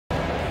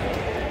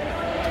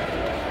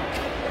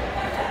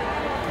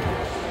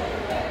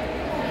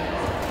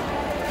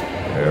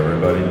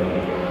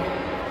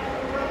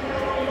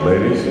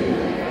ladies.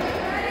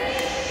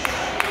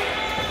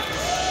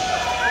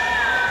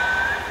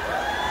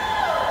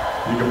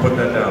 You can put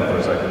that down for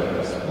a second.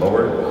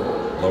 Lower,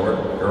 lower,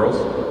 girls,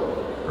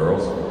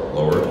 girls,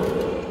 lower,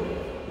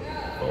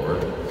 lower,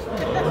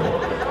 lower,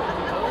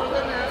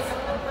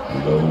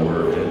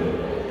 lower in.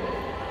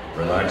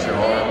 Relax your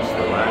arms,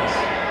 relax.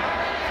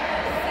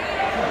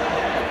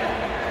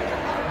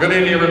 Good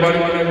evening, everybody.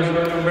 My name is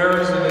Rick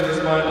Maris, and it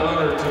is my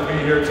honor to be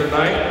here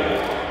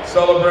tonight,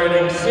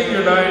 celebrating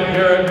senior night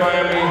here at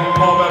Miami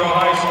Palmetto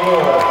High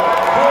School.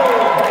 Home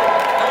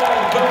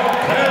of the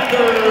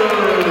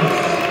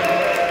Panthers!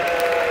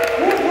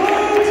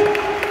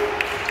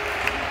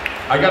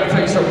 I got to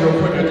tell you something real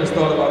quick. I just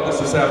thought about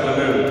this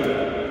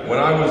afternoon. When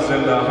I was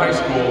in high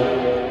school,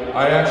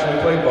 I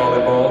actually played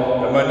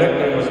volleyball, and my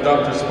nickname was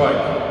Dr.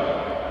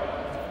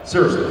 Spike.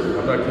 Seriously,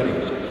 I'm not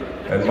kidding.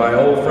 And my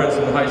old friends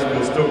in high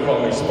school still call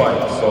me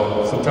Spike,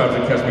 so sometimes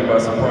they catch me by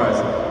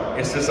surprise.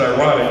 It's just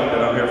ironic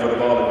that I'm here for the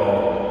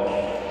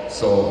volleyball,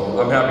 so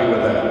I'm happy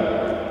with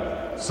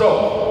that. So,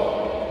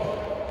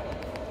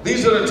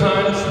 these are the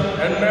times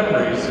and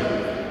memories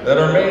that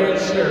are made and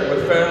shared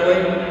with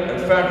family and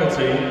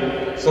faculty,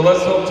 so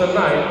let's hope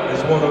tonight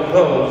is one of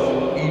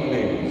those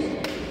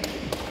evenings.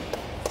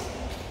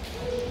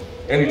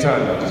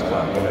 Anytime, I'll just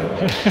clap, go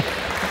ahead.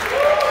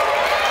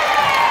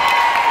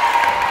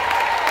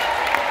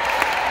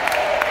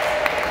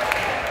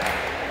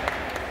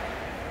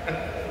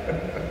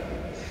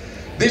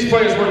 These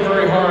players work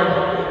very hard in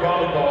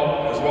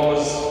volleyball, as well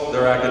as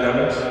their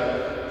academics,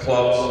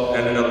 clubs,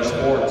 and in other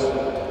sports.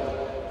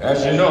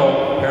 As you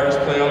know, parents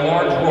play a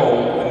large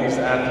role in these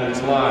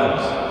athletes'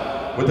 lives.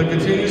 With the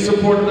continued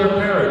support of their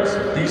parents,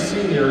 these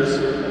seniors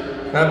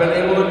have been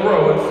able to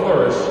grow and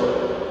flourish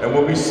and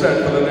will be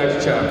set for the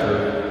next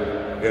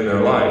chapter in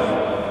their life.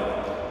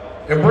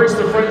 Embrace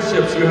the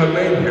friendships you have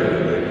made here,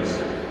 ladies.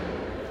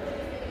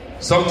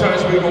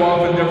 Sometimes we go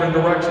off in different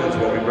directions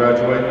when we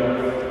graduate,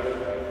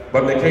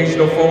 but an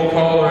occasional phone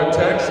call or a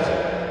text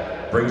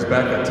brings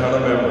back a ton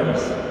of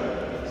memories.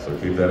 So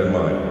keep that in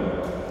mind.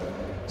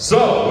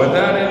 So, with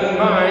that in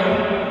mind,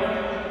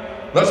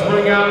 let's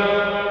bring out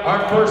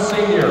our first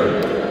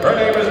senior. Her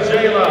name is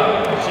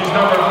Jayla. She's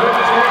number 15,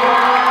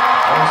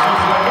 and she's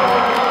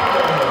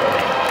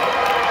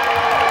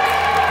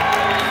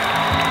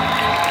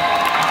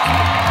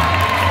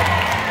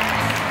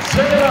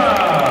the Jayla!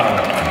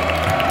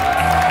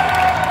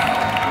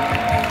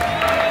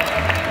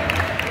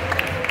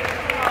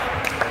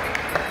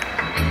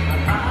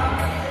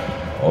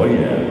 Oh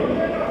yeah.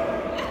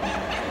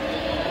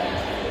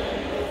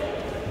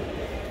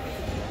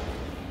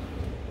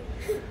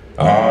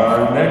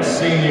 Our next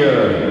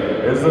senior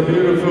is the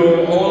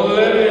beautiful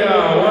Olivia,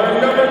 wearing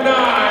number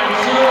 9.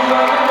 She is a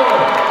little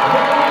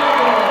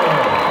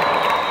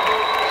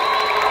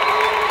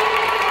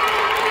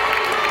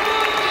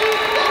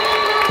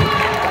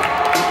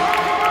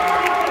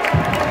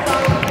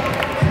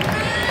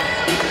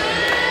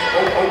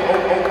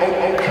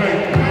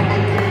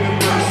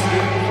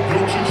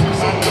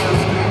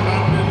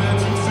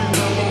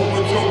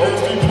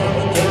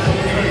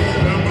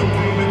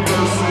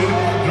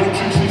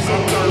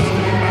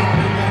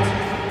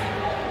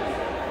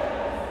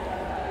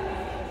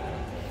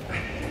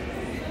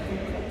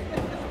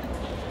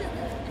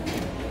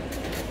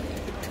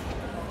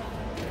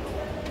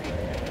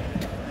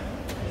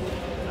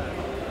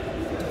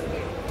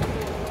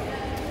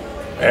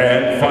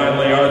And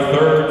finally, our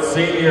third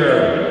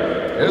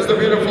senior is the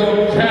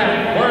beautiful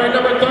Kat, wearing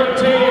number 13.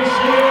 She is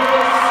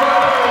the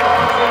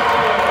 7th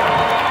position.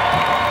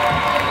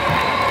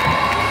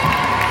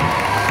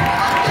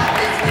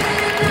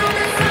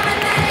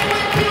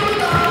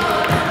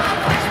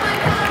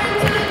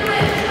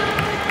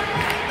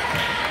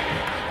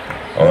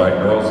 All right,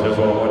 girls, here's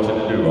what I want you to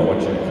do. I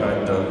want you to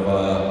kind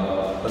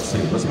of,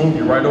 let's move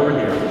you right over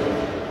here.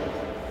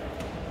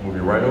 Move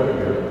you right over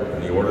here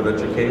in the order that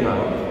you came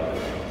out.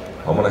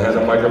 I'm going to hand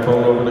the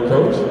microphone over to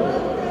Coach,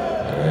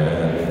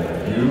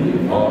 and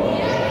you are...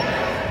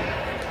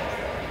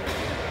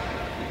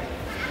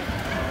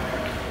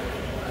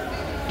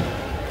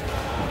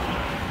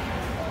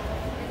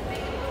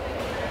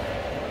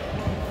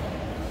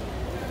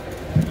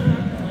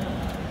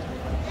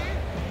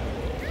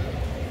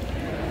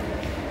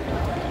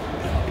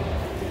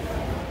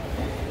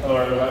 Hello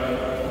everybody,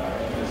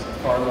 this is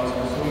Carlos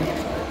Masumi,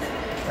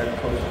 head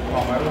coach of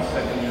Palmetto,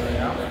 second year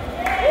now.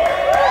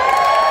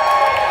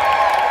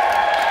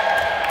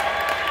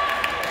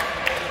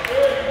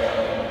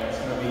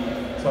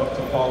 Tough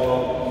to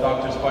follow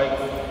Dr. Spike,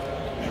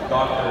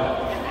 doctor,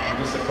 I'm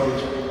just a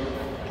coach,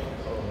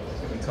 so it's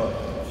gonna be tough.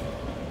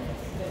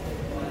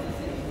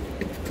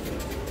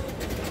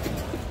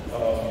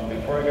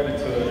 Before I get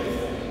into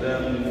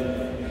them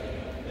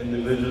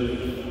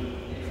individually,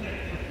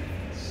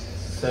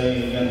 saying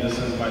again, this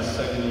is my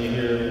second year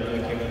here.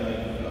 When I came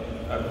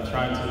in, I've been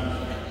trying to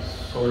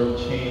sort of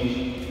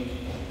change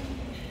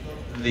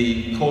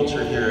the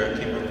culture here. I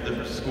came from a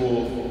different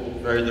school,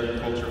 very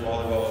different culture,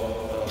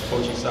 volleyball,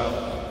 coaching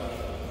style.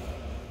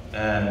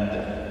 And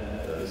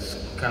it's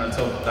kind of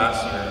tough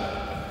last year.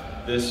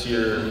 this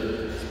year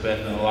it's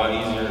been a lot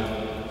easier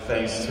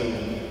thanks to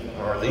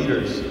our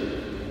leaders.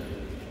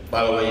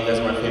 By the way, you guys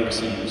are my favorite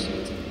seniors.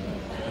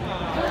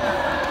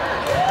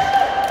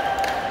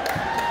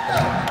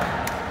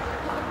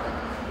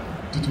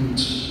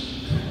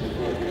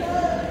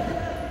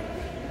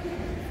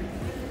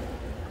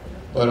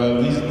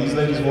 But these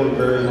ladies work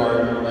very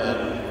hard,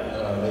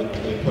 and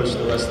they push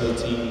the rest of the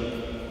team.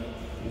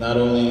 Not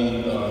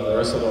only the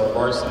rest of our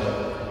varsity,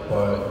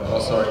 but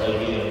also our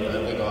JV. I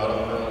think a lot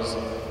of girls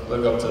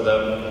look up to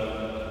them.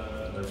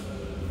 They're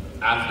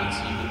athletes,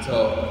 you can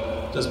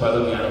tell just by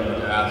looking at them that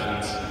they're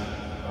athletes.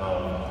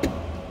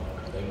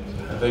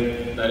 I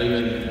think that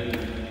even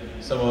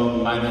some of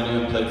them might not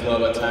even play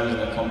club at times, and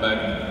they come back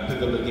and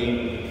pick up the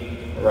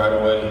game right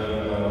away.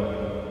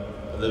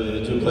 Olivia,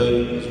 did you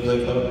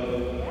play club?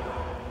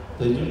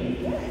 Did you?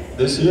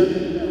 This year?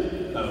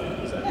 No,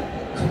 exactly.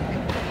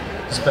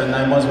 You spend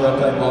 9 months without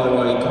playing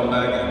volleyball, you come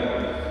back and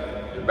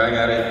you're back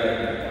at it,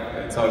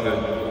 and it's all good.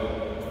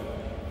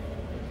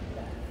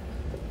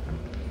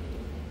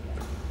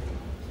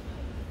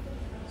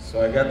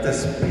 So I got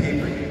this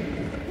paper here.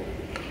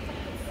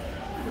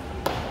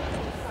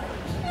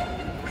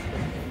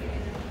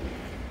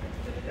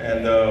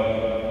 And I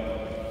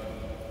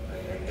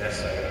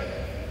guess I gotta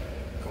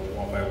go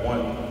one by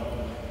one.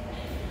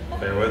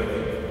 Bear with me.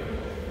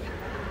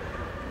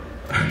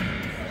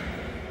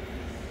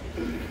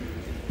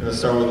 I'm gonna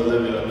start with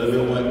Olivia.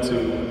 Olivia went to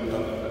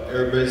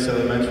Air Base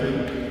Elementary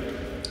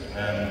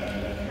and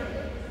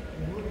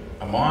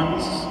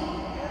Ammons.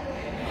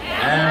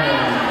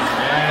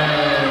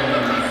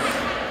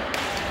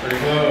 Pretty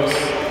close.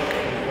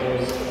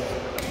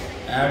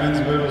 Ammons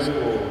Middle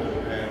School.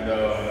 And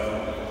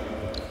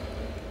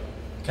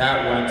Kat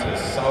went to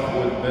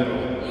Southwood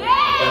Middle.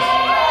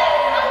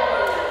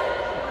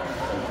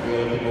 Three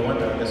other people went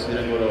there. I guess she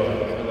didn't go to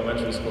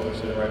elementary school.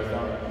 She didn't write it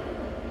down.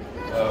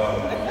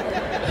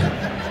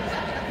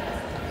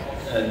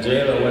 And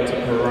Jayla went to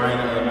Perrine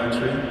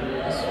Elementary.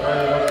 That's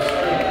right up the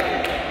street.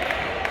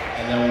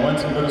 And then went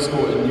to middle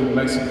school in New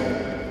Mexico.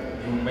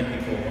 New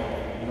Mexico.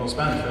 You know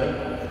Spanish, right?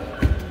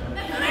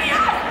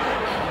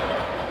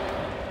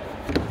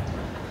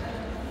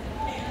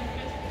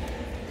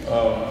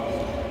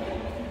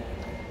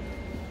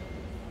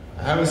 I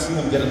haven't seen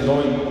them get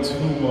annoyed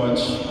too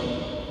much,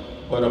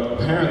 but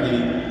apparently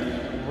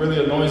it really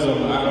annoys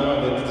them. I don't know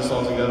if they did this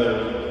all together.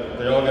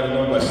 They all get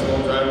annoyed by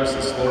slow drivers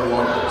and slow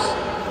walkers.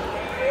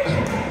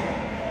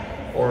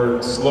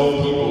 Or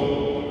slow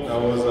people.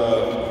 That was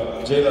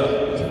Jayla.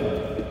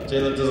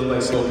 Jayla doesn't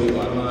like slow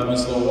people. I don't know, that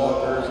means slow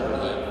walkers or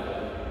like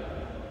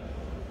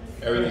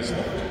everything's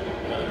slow.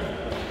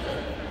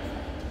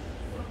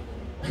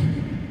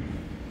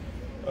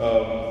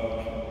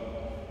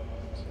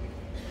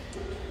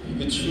 You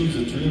could choose a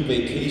dream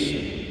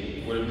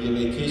vacation. Would it be a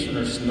vacation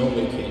or snow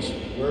vacation?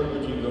 Where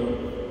would you go?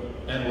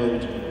 And where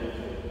would you go?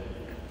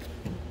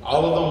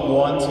 All of them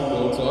want to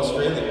go to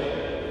Australia,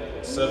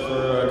 except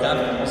for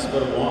Catherine wants to go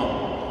to Guam,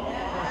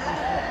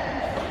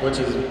 which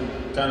is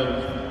kind of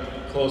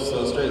close to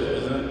Australia,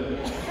 isn't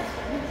it?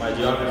 My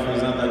geography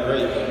is not that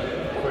great, but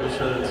I'm pretty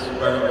sure it's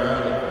right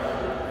around it.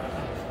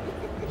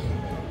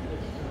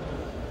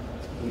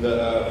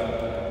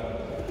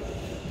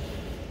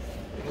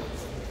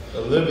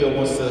 Olivia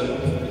wants to,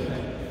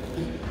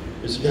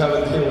 if she could have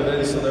a date with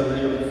any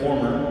celebrity or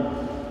performer,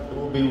 it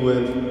would be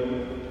with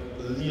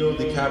Leo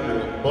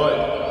DiCaprio, but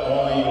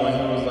only when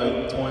he was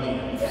like 20.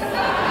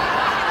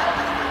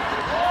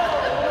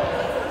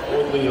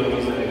 Old Leo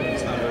was like,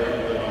 it's not very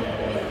good on the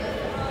board.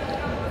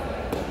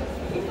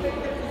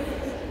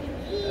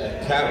 And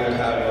Kat would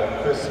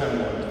have Chris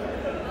Hemsworth,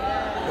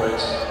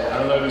 which I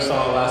don't know if you saw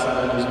the last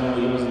Avengers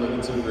movie, he wasn't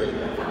looking too great.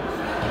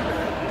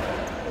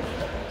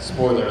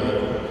 Spoiler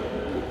alert.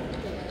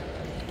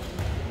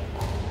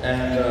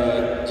 And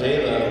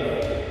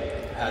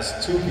Jayla has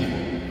two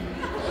people.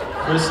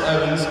 Chris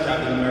Evans,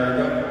 Captain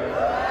America,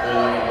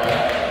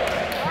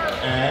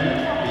 and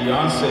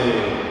Beyonce,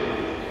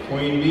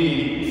 Queen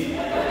Bee.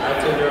 I'll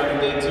take her on a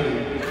date too.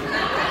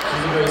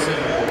 She's a great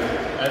singer,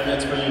 and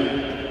that's for you.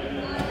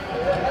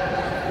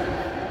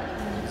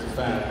 She's a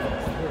fan.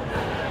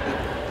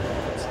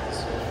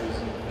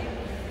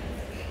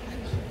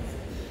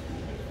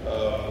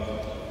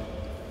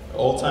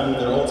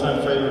 Their old-time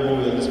favorite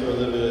movie, at least for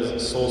Olivia,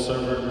 is Soul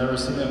Surfer. Never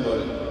seen it, but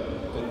I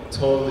could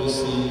totally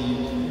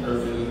see her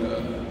being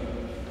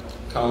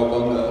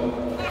Cowabunga.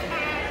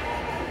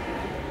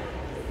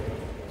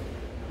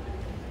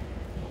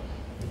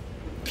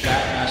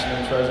 Cat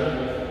National Treasure.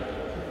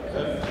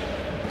 Okay.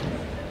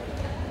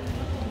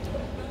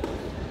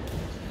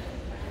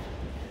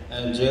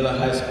 And Jayla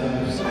High School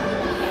Musical.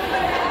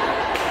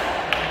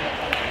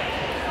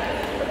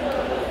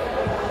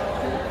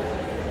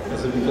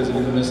 Is it because you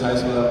didn't miss high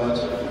school that much?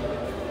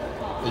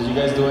 Did you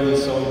guys do any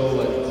solo,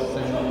 like,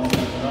 singing?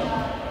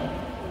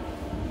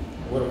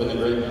 Would have been a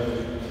great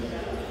movie.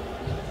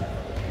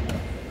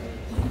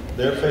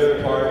 Their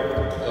favorite part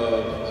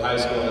of high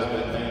school has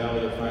been hanging out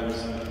with their friends,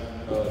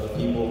 the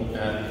people,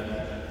 and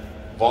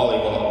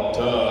volleyball.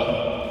 Duh.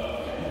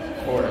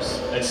 Of course.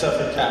 course, except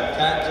for Kat.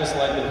 Kat just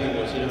like the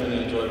people. She didn't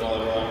really enjoy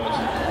volleyball that much.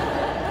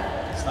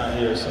 It's not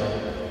here, so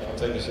I'll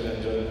take it she didn't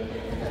enjoy it.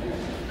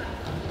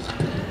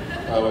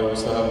 By the way, we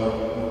still have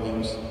more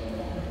games.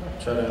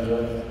 Try to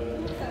enjoy it.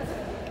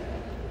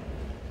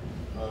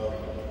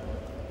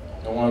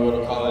 I want to go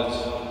to college,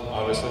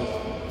 obviously.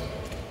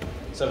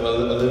 Except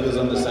Olivia's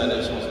undecided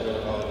if she wants to go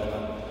to college or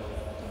not.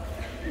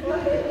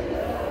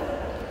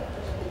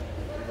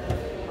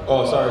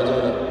 Oh, sorry,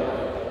 Jada.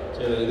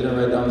 Jada, you didn't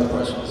write down the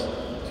questions.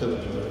 Killing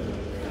me, bro.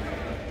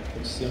 Did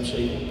you see him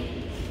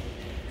shaking?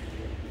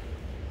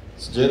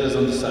 So Jada's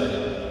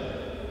undecided,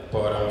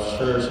 but I'm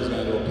sure she's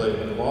going to go play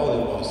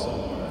volleyball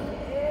somewhere.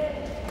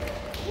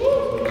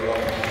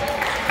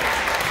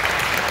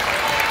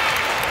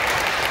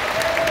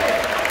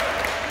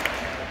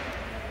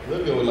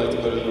 Olivia would like to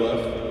go to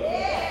UF.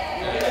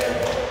 I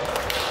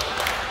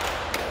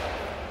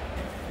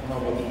don't know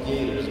about the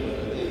Gators, but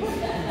they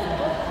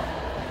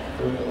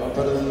doing a lot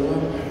better than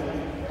UF.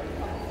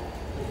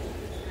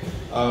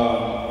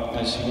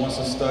 And she wants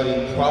to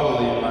study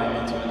probably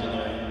environmental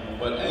engineering,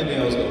 but anything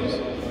else goes.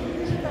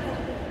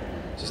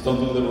 Just don't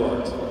do liberal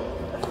arts.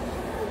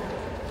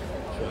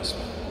 Trust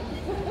me.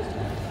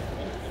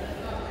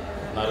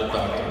 Not a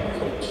doctor, I'm a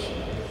coach.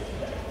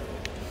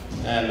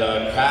 And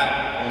Kat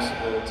wants to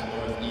go to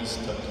Northeast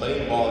to play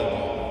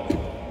volleyball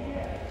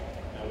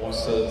and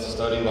wants to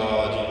study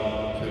biology,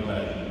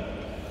 pre-med.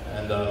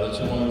 And does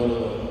she want to go to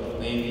the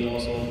Navy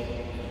also? You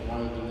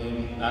want to do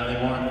Navy? Not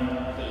anymore?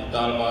 You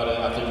thought about it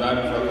after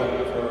driving for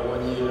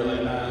 1 year,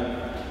 like, nah.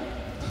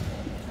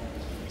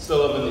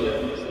 Still up in the air.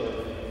 Still up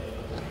in the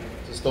air.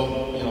 Just don't,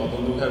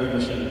 don't do heavy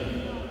machinery.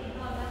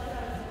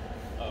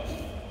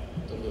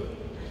 Don't do it.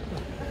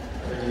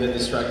 You get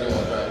distracted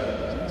while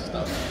driving.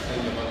 Stop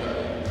thinking about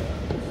driving.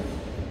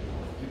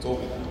 Told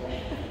me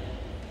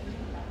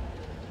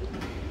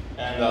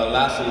that. And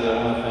lastly, I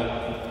want to thank,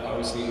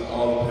 obviously,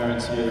 all the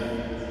parents here,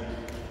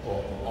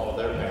 well, all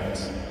their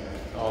parents,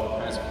 all the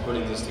parents for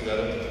putting this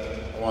together.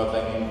 I want to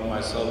thank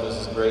myself. This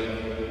is great.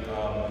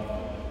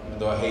 Even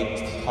though I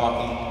hate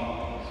talking,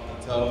 as you can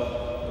tell,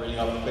 reading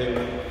off the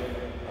paper.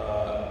 I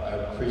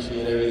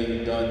appreciate everything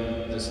you've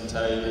done this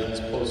entire year.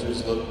 These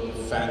posters look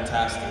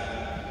fantastic.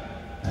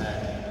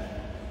 And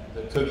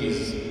the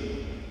cookies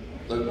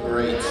look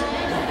great.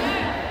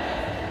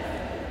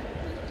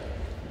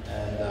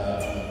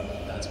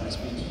 That's my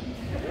speech.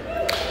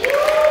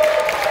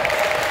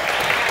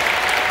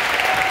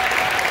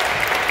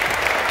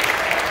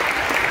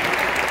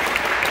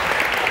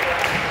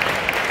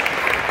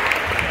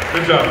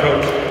 Good job,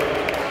 Coach.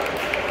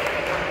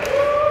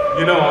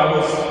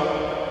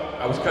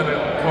 I was kind of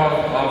caught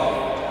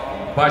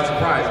off by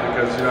surprise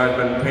because, I'd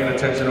been paying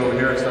attention over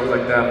here and stuff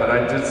like that, but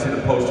I did see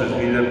the posters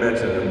and he didn't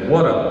mention them.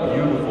 What a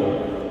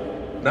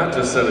beautiful, not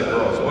just set of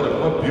girls,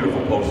 what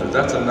beautiful posters.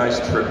 That's a nice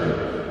tribute.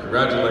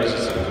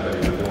 Congratulations to the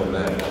committee for doing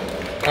that.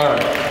 All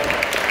right.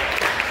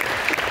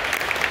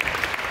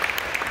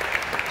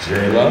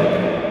 Jayla,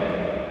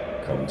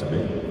 come to me.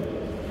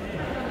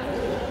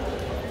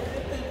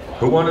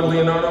 Who wanted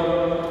Leonardo?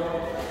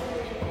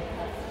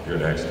 You're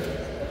next.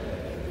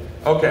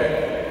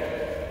 Okay.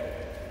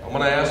 I'm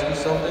going to ask you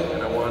something,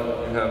 and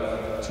you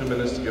have 2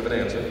 minutes to give an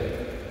answer.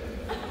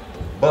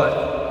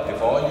 But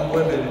if all you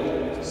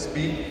women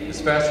speak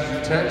as fast as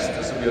you text,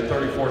 this will be a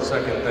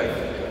 34-second thing.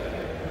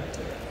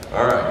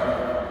 All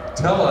right.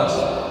 Tell us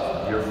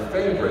your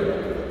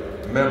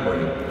favorite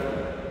memory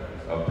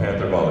of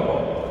Panther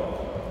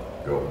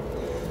volleyball. Go.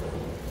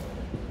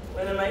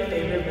 One of my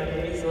favorite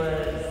memories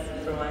was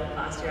from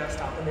last year I was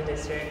top in the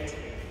district.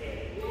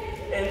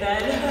 And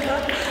then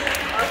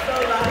also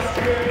last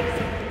year,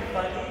 something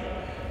funny,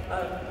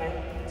 my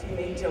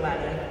teammate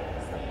Joanna,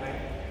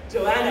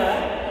 Joanna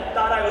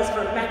thought I was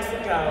from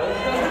Mexico.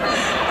 And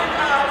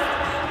asked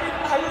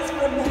if I was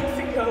from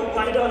Mexico,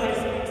 why don't I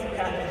speak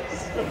Spanish?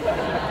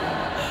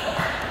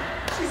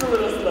 She's a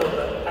little slow,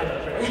 but I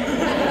love her.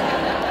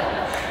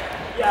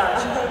 Yeah,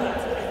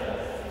 that's it.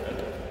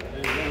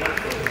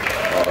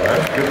 All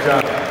right, good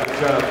job, good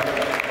job.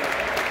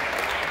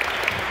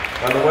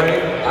 By the way,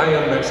 I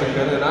am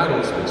Mexican and I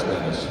don't speak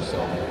Spanish, so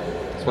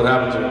that's what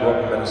happens when you grow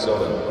up in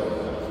Minnesota.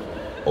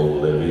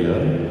 Olivia.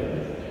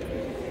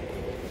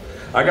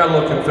 I got a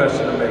little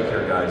confession to make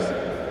here, guys.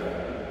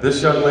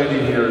 This young lady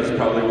here is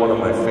probably one of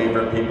my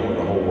favorite people in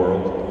the whole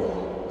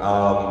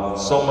world.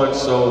 So much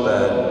so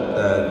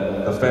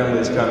that the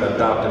family's kind of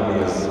adopted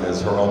me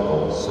as her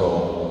uncle.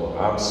 So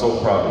I'm so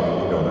proud of you,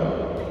 you know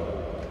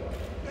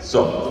that.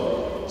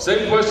 So,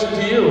 same question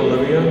to you,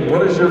 Olivia.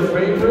 What is your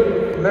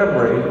favorite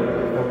memory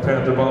of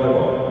Panther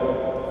volleyball?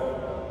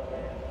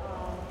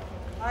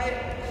 My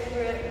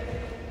favorite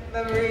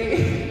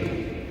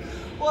memory,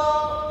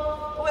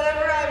 well,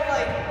 whenever I'm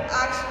like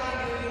actually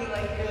doing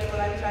like good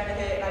when I'm trying to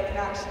hit, I can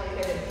actually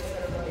hit it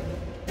instead of like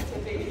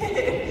tipping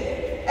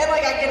it. And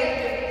like I get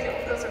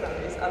it, those are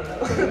memories, I don't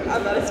know.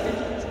 I'm not a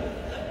speaking.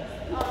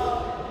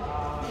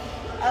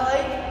 I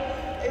like,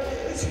 it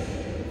was,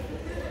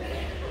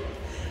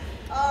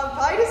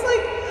 I just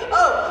like,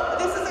 oh,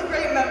 this is a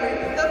great memory.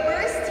 The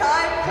first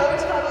time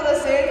Coach held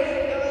us in,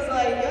 it was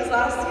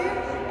last year,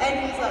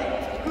 and he's like,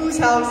 whose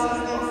house is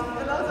this?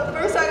 And that was the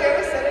first time I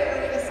ever said it,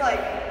 and we just like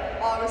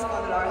all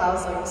responded our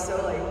house, like so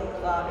like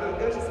loud.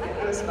 It was just,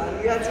 it was fun.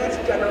 We had so much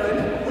adrenaline,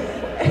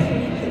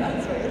 and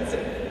that's my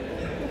answer.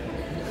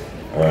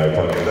 All right,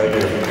 Parker, thank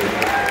you.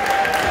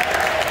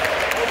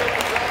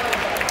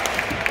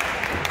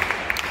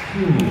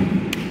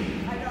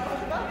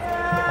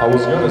 I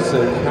was going to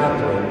say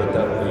Catherine, but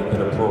that would be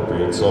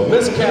inappropriate. So,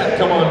 Miss Cat,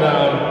 come on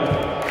down.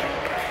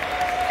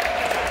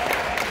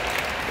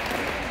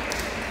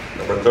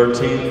 Number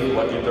 13,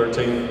 lucky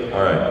 13.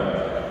 All right.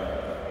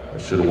 I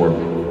should have worn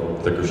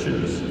thicker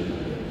shoes.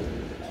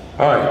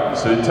 All right,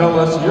 so tell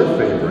us your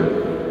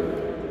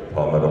favorite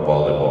Palmetto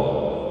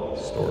volleyball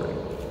story.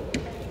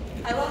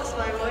 I lost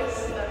my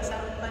voice, that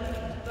sounded funny,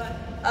 but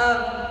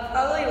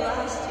probably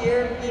last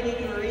year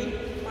beating Marie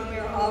when we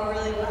were all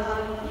really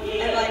loud,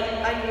 and like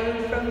I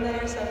moved from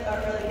there, so I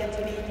felt really good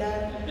to beat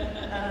them.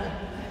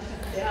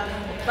 Yeah,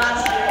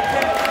 last year.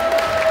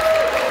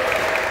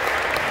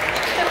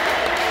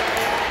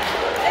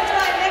 That's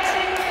why next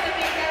year we're gonna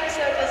beat them,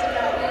 so it doesn't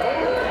matter.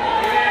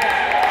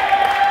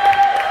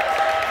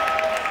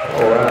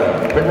 All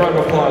right, big round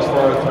of applause for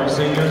our 3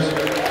 seniors.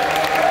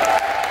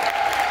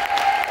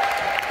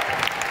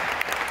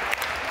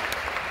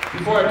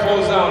 Before I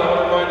close out, I want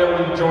to remind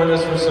everyone to join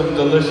us for some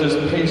delicious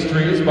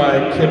pastries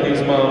by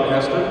Kimmy's mom,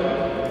 Esther,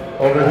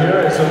 over here,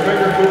 and some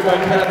finger food by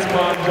Kat's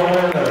mom,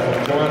 Joanna,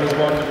 from Joanna's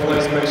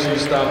Marketplace. Make sure you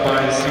stop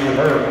by and see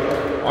her.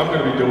 I'm going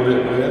to be doing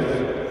it with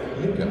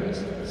you guys,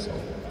 so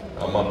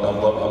I'm up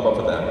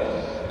for that.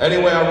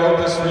 Anyway, I wrote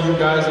this for you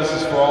guys. This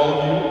is for all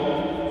of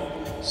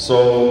you,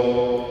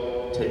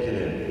 so take it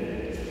in.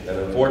 And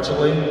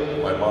unfortunately,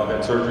 my mom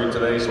had surgery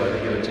today, so I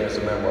didn't get a chance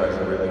to memorize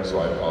everything, so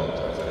I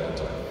apologize ahead of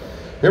time.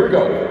 Here we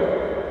go.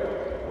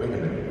 Wait a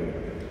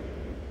minute.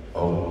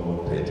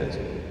 Oh, pay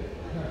attention.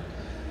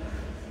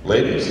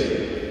 Ladies,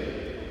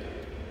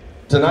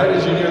 tonight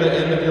as you near the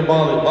end of your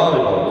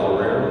volleyball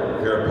career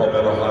here at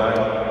Palmetto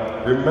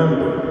High,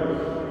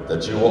 remember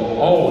that you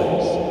will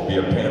always be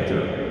a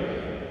Panther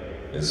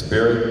in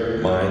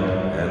spirit, mind,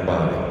 and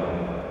body.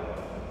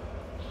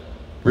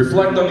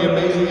 Reflect on the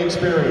amazing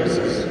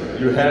experiences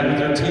you had with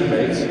your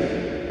teammates,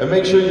 and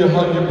make sure you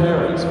hug your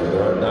parents for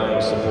their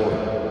undying support.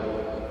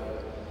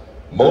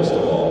 Most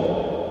of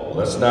all,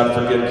 let's not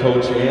forget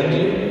Coach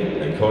Angie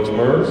and Coach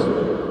Mers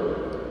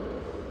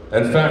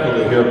and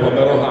faculty here at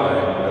Palmetto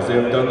High, as they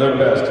have done their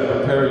best to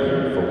prepare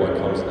you for what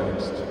comes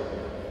next.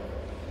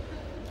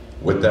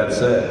 With that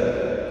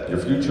said, your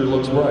future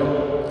looks bright,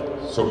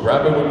 so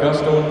grab it with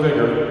gusto and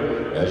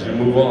vigor as you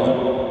move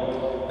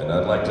on. And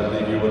I'd like to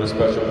leave you with a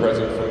special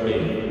present from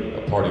me,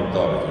 a parting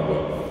thought, if you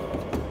will.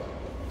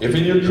 If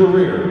in your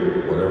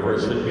career, whatever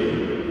it should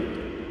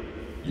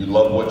be, you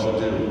love what you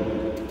do,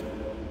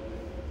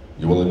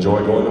 you will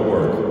enjoy going to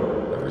work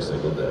every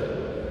single day.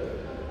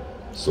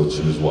 So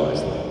choose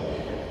wisely.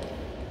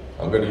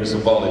 I'm going to use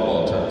some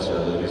volleyball terms here,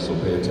 ladies, so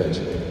pay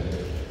attention.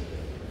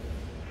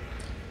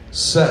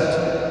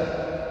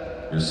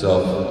 Set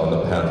yourself on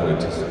the pathway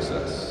to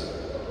success.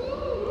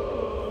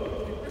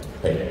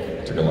 Hey,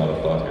 I took a lot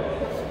of thought here.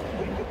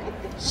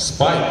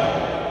 Spike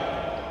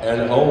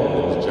and own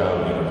those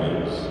job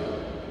interviews.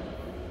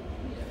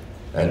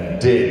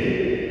 And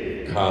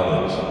dig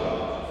college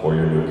for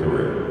your new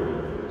career.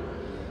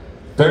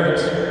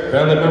 Parents,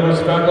 family members,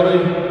 faculty,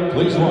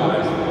 please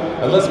rise.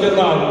 And let's get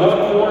loud one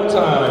more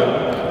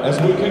time as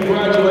we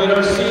congratulate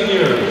our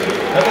seniors.